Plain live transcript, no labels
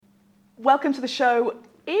welcome to the show.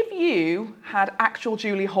 If you had actual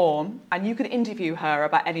Julie Horn and you could interview her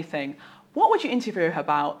about anything, what would you interview her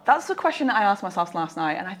about? That's the question that I asked myself last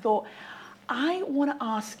night, and I thought, I want to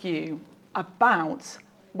ask you about,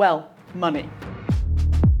 well, money.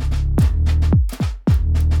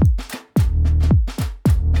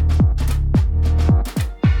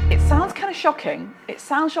 It sounds kind of shocking. It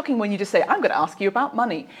sounds shocking when you just say, I'm going to ask you about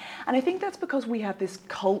money. And I think that's because we have this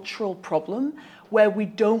cultural problem where we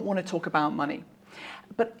don't want to talk about money.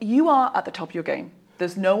 But you are at the top of your game.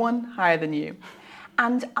 There's no one higher than you.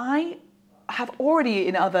 And I have already,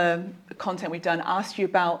 in other content we've done, asked you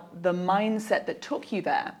about the mindset that took you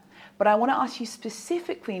there. But I want to ask you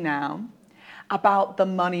specifically now about the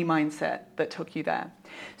money mindset that took you there.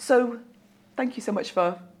 So thank you so much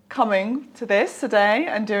for coming to this today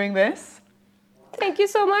and doing this. Thank you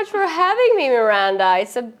so much for having me, Miranda.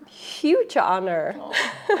 It's a huge honor. Oh,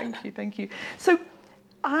 thank you. So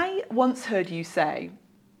I once heard you say,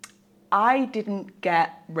 I didn't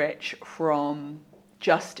get rich from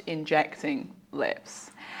just injecting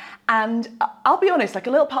lips. And I'll be honest, like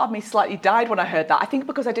a little part of me slightly died when I heard that. I think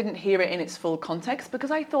because I didn't hear it in its full context,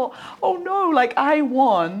 because I thought, oh no, like I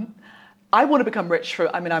want to become rich from,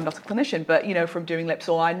 I'm not a clinician, but from doing lips,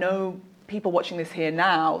 or I know people watching this here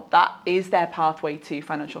now, that is their pathway to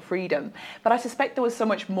financial freedom. But I suspect there was so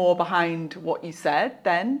much more behind what you said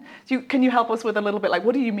then. So can you help us with a little bit, like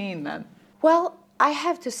what do you mean then? Well, I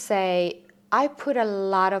have to say, I put a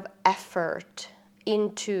lot of effort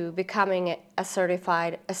into becoming a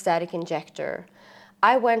certified aesthetic injector.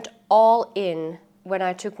 I went all in when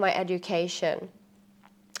I took my education,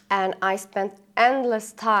 and I spent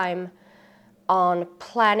endless time on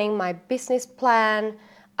planning my business plan.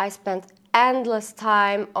 I spent endless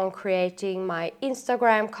time on creating my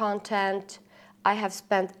Instagram content. I have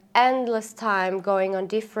spent endless time going on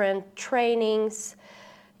different trainings,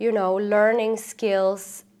 learning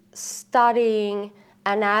skills, studying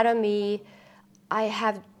anatomy. I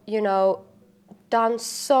have, done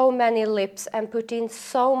so many lips and put in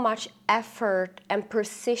so much effort and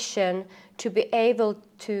precision to be able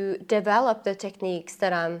to develop the techniques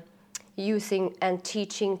that I'm using and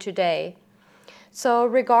teaching today. So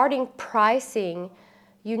regarding pricing,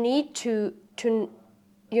 you need to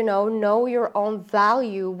know your own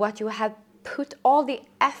value, what you have put, all the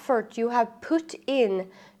effort you have put in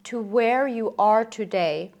to where you are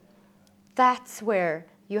today. That's where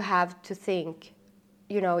you have to think,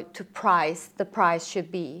 the price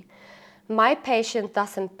should be. My patient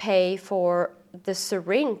doesn't pay for the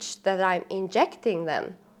syringe that I'm injecting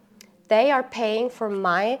them. They are paying for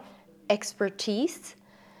my expertise,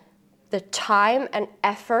 the time and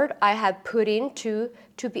effort I have put into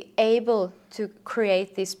to be able to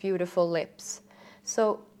create these beautiful lips.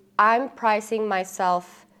 So I'm pricing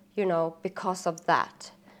myself, because of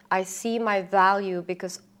that. I see my value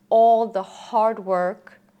because all the hard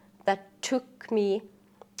work that took me,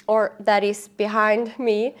 or that is behind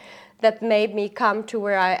me, that made me come to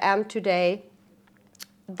where I am today,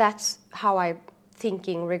 that's how I'm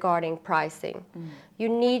thinking regarding pricing. You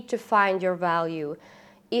need to find your value.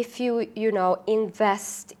 If you,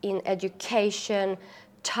 invest in education,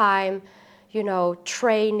 time,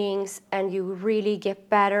 trainings, and you really get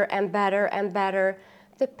better and better and better,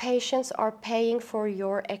 the patients are paying for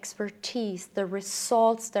your expertise, the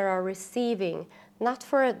results they are receiving, not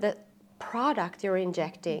for the product you're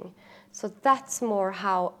injecting. So that's more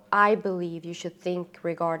how I believe you should think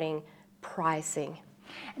regarding pricing.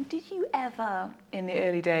 And did you ever, in the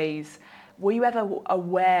early days, were you ever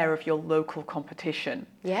aware of your local competition?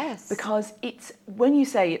 Yes. Because when you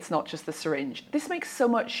say it's not just the syringe, this makes so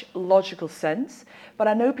much logical sense, but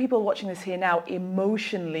I know people watching this here now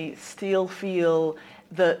emotionally still feel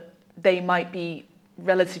that they might be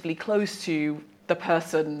relatively close to the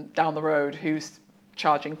person down the road who's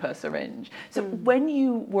charging per syringe. So when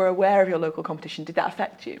you were aware of your local competition, did that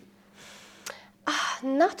affect you?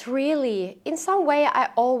 Not really. In some way, I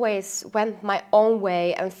always went my own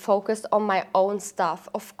way and focused on my own stuff.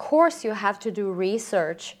 Of course, you have to do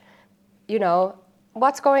research.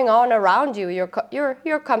 What's going on around you,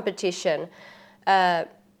 your competition.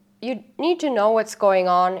 You need to know what's going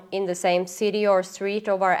on in the same city or street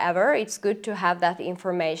or wherever. It's good to have that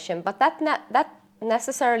information, but that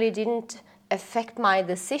necessarily didn't affect my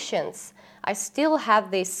decisions. I still have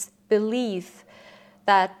this belief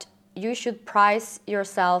that you should price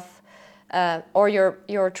yourself or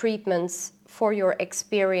your treatments for your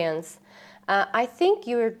experience. I think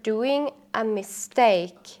you're doing a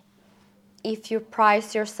mistake if you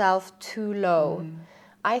price yourself too low.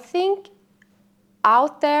 I think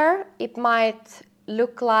out there it might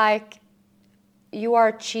look like you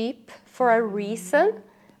are cheap for a reason,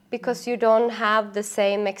 because you don't have the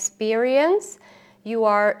same experience. You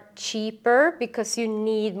are cheaper because you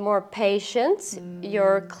need more patients.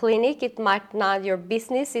 Your clinic, it might not, your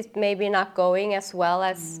business is maybe not going as well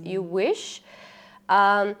as you wish.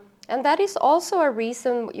 And that is also a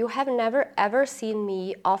reason you have never ever seen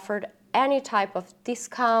me offered any type of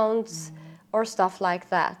discounts or stuff like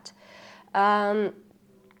that.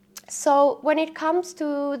 So when it comes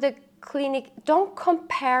to the clinic, don't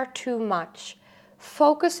compare too much.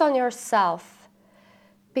 Focus on yourself.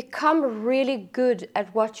 Become really good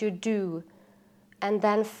at what you do, and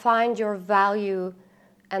then find your value,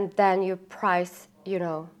 and then you price, you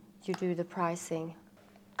do the pricing.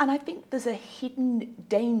 And I think there's a hidden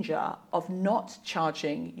danger of not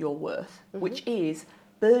charging your worth, which is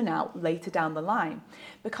burnout later down the line.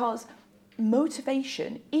 Because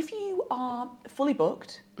motivation, if you are fully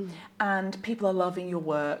booked and people are loving your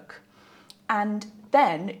work, and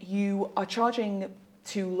then you are charging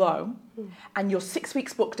too low and you're 6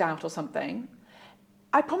 weeks booked out or something,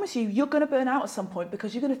 I promise you, you're going to burn out at some point,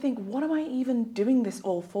 because you're going to think, what am I even doing this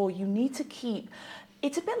all for? You need to keep...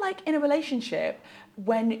 It's a bit like in a relationship,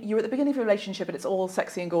 when you're at the beginning of a relationship and it's all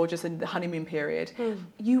sexy and gorgeous in the honeymoon period,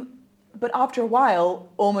 but after a while,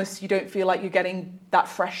 almost you don't feel like you're getting that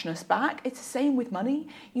freshness back. It's the same with money.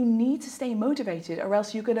 You need to stay motivated, or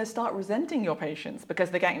else you're going to start resenting your patients because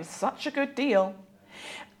they're getting such a good deal.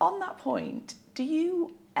 On that point, did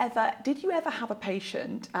you ever have a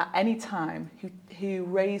patient at any time who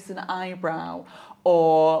raised an eyebrow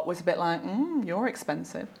or was a bit like, you're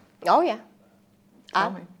expensive? Oh, yeah.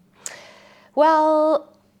 Tell me.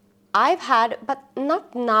 Well, I've had, but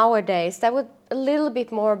not nowadays. That was a little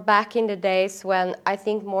bit more back in the days when I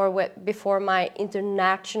think more before my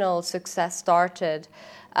international success started,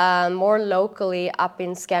 more locally up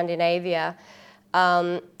in Scandinavia.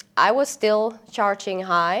 I was still charging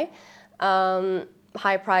high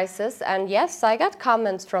prices, and yes, I got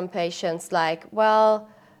comments from patients like, well,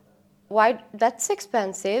 why that's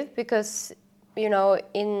expensive, because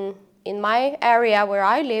in my area where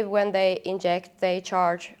I live, when they inject, they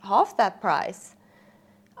charge half that price.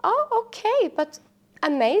 Oh, okay, but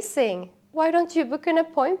amazing. Why don't you book an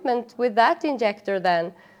appointment with that injector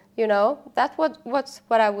then? That's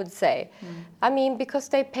what I would say. I mean, because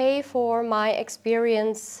they pay for my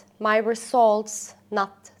experience, my results,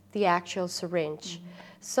 not the actual syringe.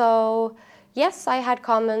 So yes, I had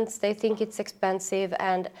comments, they think it's expensive,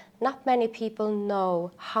 and not many people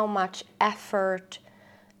know how much effort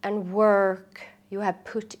and work you have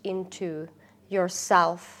put into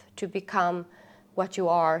yourself to become what you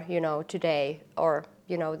are, today, or,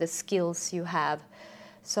 the skills you have.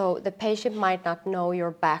 So the patient might not know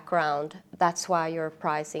your background. That's why you're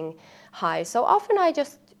pricing high. So often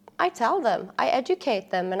I tell them, I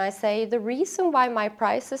educate them, and I say the reason why my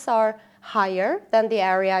prices are higher than the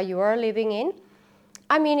area you are living in,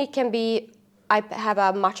 I mean, it can be I have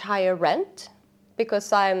a much higher rent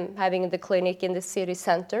because I'm having the clinic in the city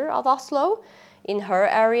center of Oslo. In her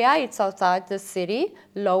area, it's outside the city,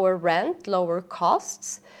 lower rent, lower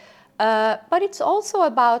costs. But it's also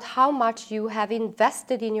about how much you have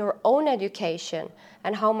invested in your own education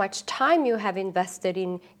and how much time you have invested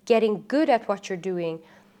in getting good at what you're doing.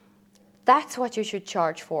 That's what you should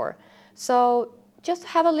charge for. So just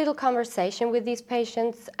have a little conversation with these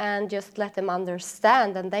patients and just let them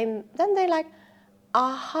understand. And then they're like,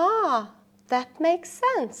 aha, that makes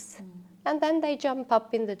sense. And then they jump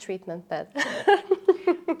up in the treatment bed.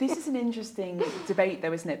 This is an interesting debate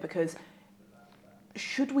though, isn't it? Because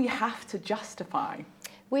should we have to justify?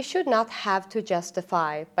 We should not have to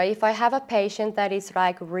justify. But if I have a patient that is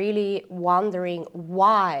like really wondering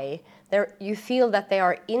why, you feel that they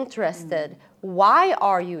are interested, why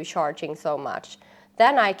are you charging so much?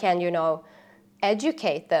 Then I can,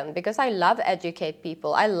 educate them, because I love educate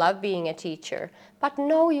people. I love being a teacher. But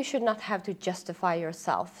no, you should not have to justify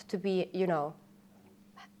yourself to be,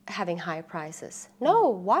 having high prices. No,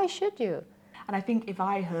 why should you? And I think if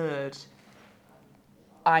I heard,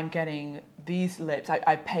 I'm getting these lips,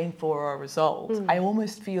 I'm paying for a result, I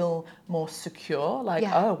almost feel more secure, like,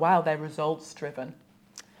 oh, wow, they're results driven.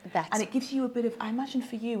 And it gives you a bit of, I imagine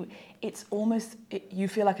for you, it's almost, you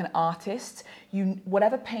feel like an artist.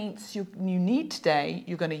 Whatever paints you need today,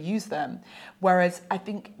 you're going to use them. Whereas I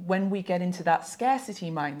think when we get into that scarcity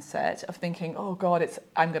mindset of thinking, oh God,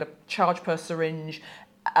 I'm going to charge per syringe,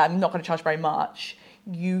 I'm not going to charge very much,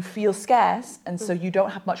 you feel scarce, and so you don't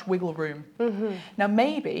have much wiggle room. Now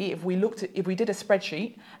maybe if we did a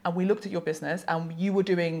spreadsheet and we looked at your business and you were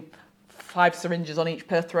doing 5 syringes on each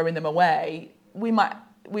per throwing them away, we might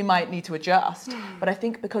we might need to adjust. But I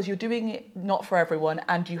think because you're doing it not for everyone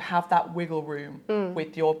and you have that wiggle room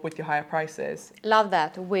with your higher prices. Love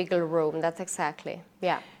that, wiggle room. That's exactly,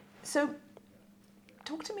 yeah. So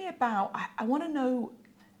talk to me about, I want to know,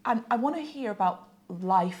 I want to hear about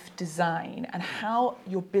life design and how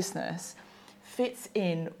your business fits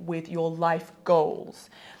in with your life goals.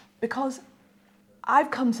 Because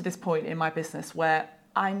I've come to this point in my business where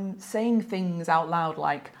I'm saying things out loud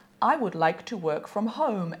like, I would like to work from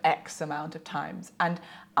home X amount of times, and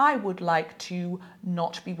I would like to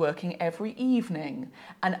not be working every evening.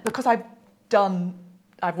 And because I've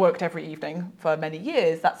worked every evening for many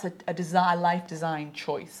years, that's a life design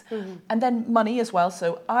choice. And then money as well,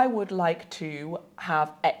 so I would like to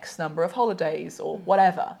have X number of holidays or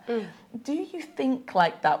whatever. Do you think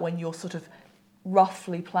like that when you're sort of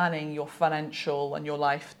roughly planning your financial and your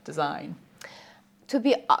life design? To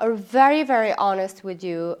be very, very honest with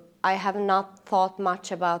you, I have not thought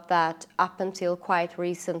much about that up until quite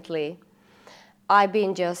recently. I've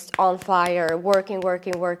been just on fire, working,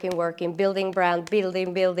 building brand,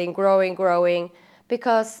 building, growing,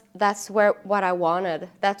 because that's what I wanted.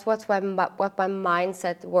 That's what my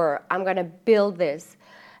mindset were. I'm gonna build this.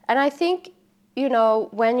 And I think,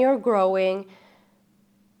 when you're growing,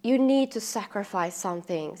 you need to sacrifice some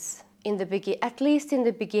things at least in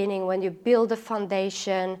the beginning, when you build a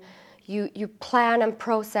foundation, you plan and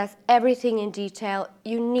process everything in detail.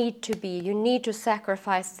 You need to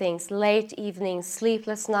sacrifice things, late evenings,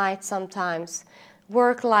 sleepless nights sometimes.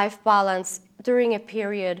 Work-life balance during a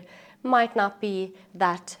period might not be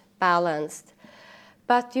that balanced.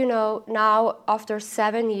 But now after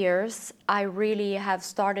 7 years, I really have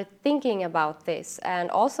started thinking about this, and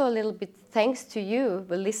also a little bit thanks to you,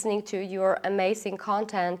 listening to your amazing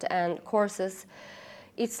content and courses.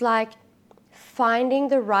 It's like finding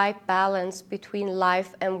the right balance between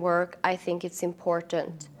life and work. I think it's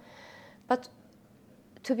important. But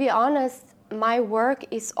to be honest, my work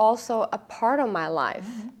is also a part of my life.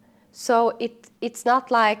 So it's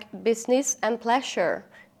not like business and pleasure.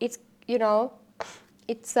 It's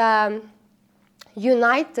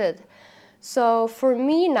united. So for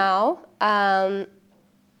me now,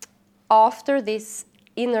 after this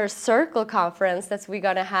Inner Circle conference that we're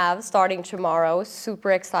gonna have starting tomorrow,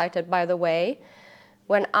 super excited by the way,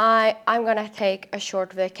 when I'm gonna take a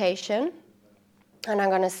short vacation and I'm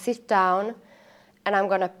gonna sit down and I'm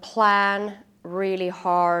gonna plan really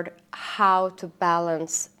hard how to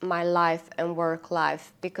balance my life and work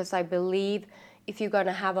life, because I believe if you're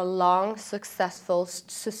gonna have a long, successful,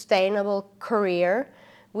 sustainable career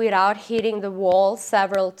without hitting the wall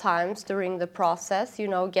several times during the process,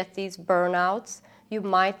 get these burnouts, you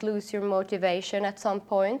might lose your motivation at some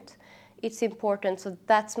point. It's important. So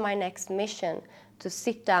that's my next mission, to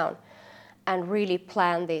sit down and really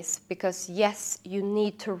plan this, because yes, you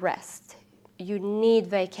need to rest. You need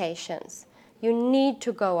vacations. You need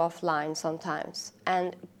to go offline sometimes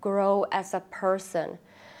and grow as a person.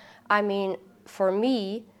 I mean, for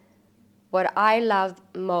me, what I love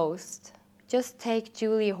most, just take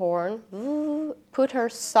Julie Horn, put her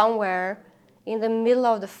somewhere in the middle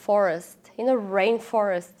of the forest, in a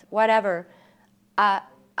rainforest, whatever, a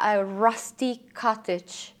rusty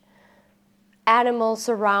cottage, animals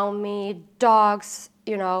around me, dogs,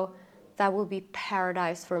 that will be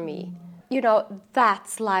paradise for me.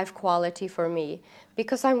 That's life quality for me,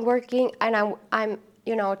 because I'm working and I'm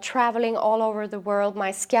traveling all over the world.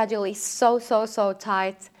 My schedule is so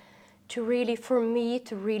tight for me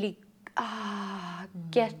to really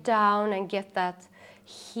get down and get that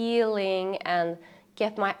healing and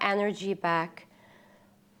get my energy back.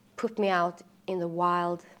 Put me out in the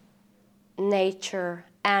wild, nature,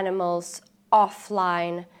 animals,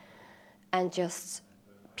 offline, and just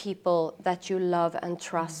people that you love and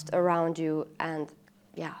trust around you. And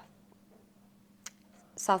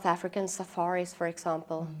South African safaris, for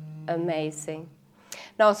example, amazing.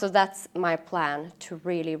 No, so that's my plan, to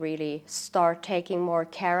really start taking more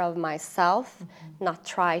care of myself, not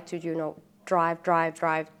try to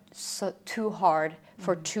drive so too hard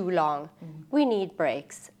for too long. We need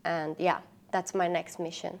breaks, and that's my next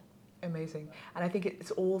mission. Amazing. And I think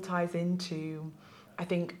it all ties into, I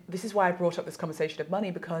think this is why I brought up this conversation of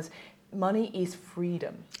money, because money is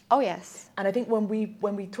freedom. Oh yes. And I think when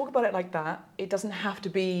we talk about it like that, it doesn't have to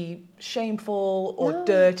be shameful or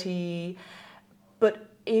dirty, but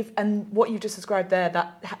what you just described there,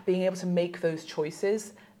 that being able to make those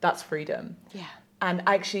choices, that's freedom. Yeah. And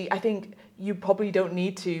actually, I think you probably don't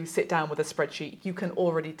need to sit down with a spreadsheet. You can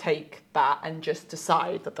already take that and just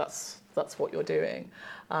decide that that's what you're doing.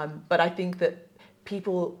 But I think that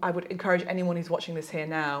I would encourage anyone who's watching this here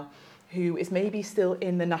now, who is maybe still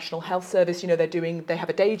in the National Health Service. You know, they have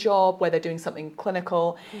a day job where they're doing something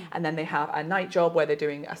clinical, and then they have a night job where they're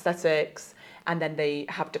doing aesthetics, and then they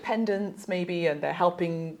have dependents maybe, and they're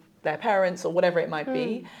helping their parents or whatever it might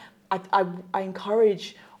be. I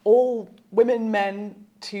encourage all women, men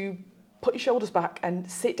to put your shoulders back and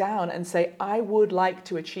sit down and say, I would like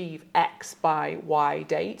to achieve X by Y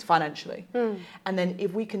date financially. And then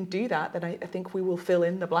if we can do that, then I think we will fill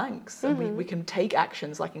in the blanks, and we can take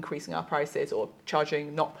actions like increasing our prices or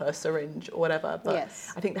charging not per syringe or whatever. But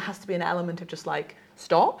I think there has to be an element of just like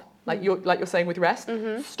stop, like you're saying with rest,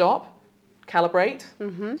 stop, calibrate,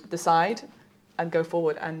 decide, and go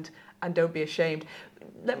forward, and don't be ashamed.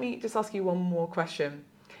 Let me just ask you one more question.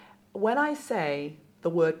 When I say the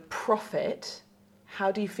word profit,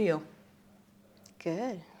 how do you feel?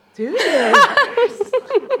 Good. Do you?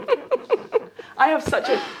 I have such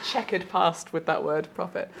a checkered past with that word,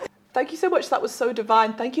 profit. Thank you so much. That was so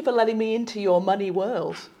divine. Thank you for letting me into your money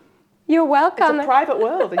world. You're welcome. It's a private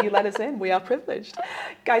world and you let us in. We are privileged.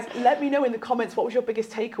 Guys, let me know in the comments what was your biggest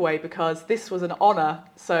takeaway, because this was an honour.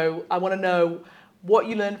 So I want to know what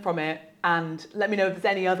you learned from it, and let me know if there's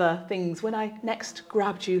any other things. When I next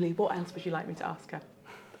grab Julie, what else would you like me to ask her?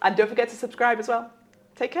 And don't forget to subscribe as well.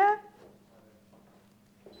 Take care.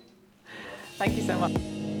 Thank you so much.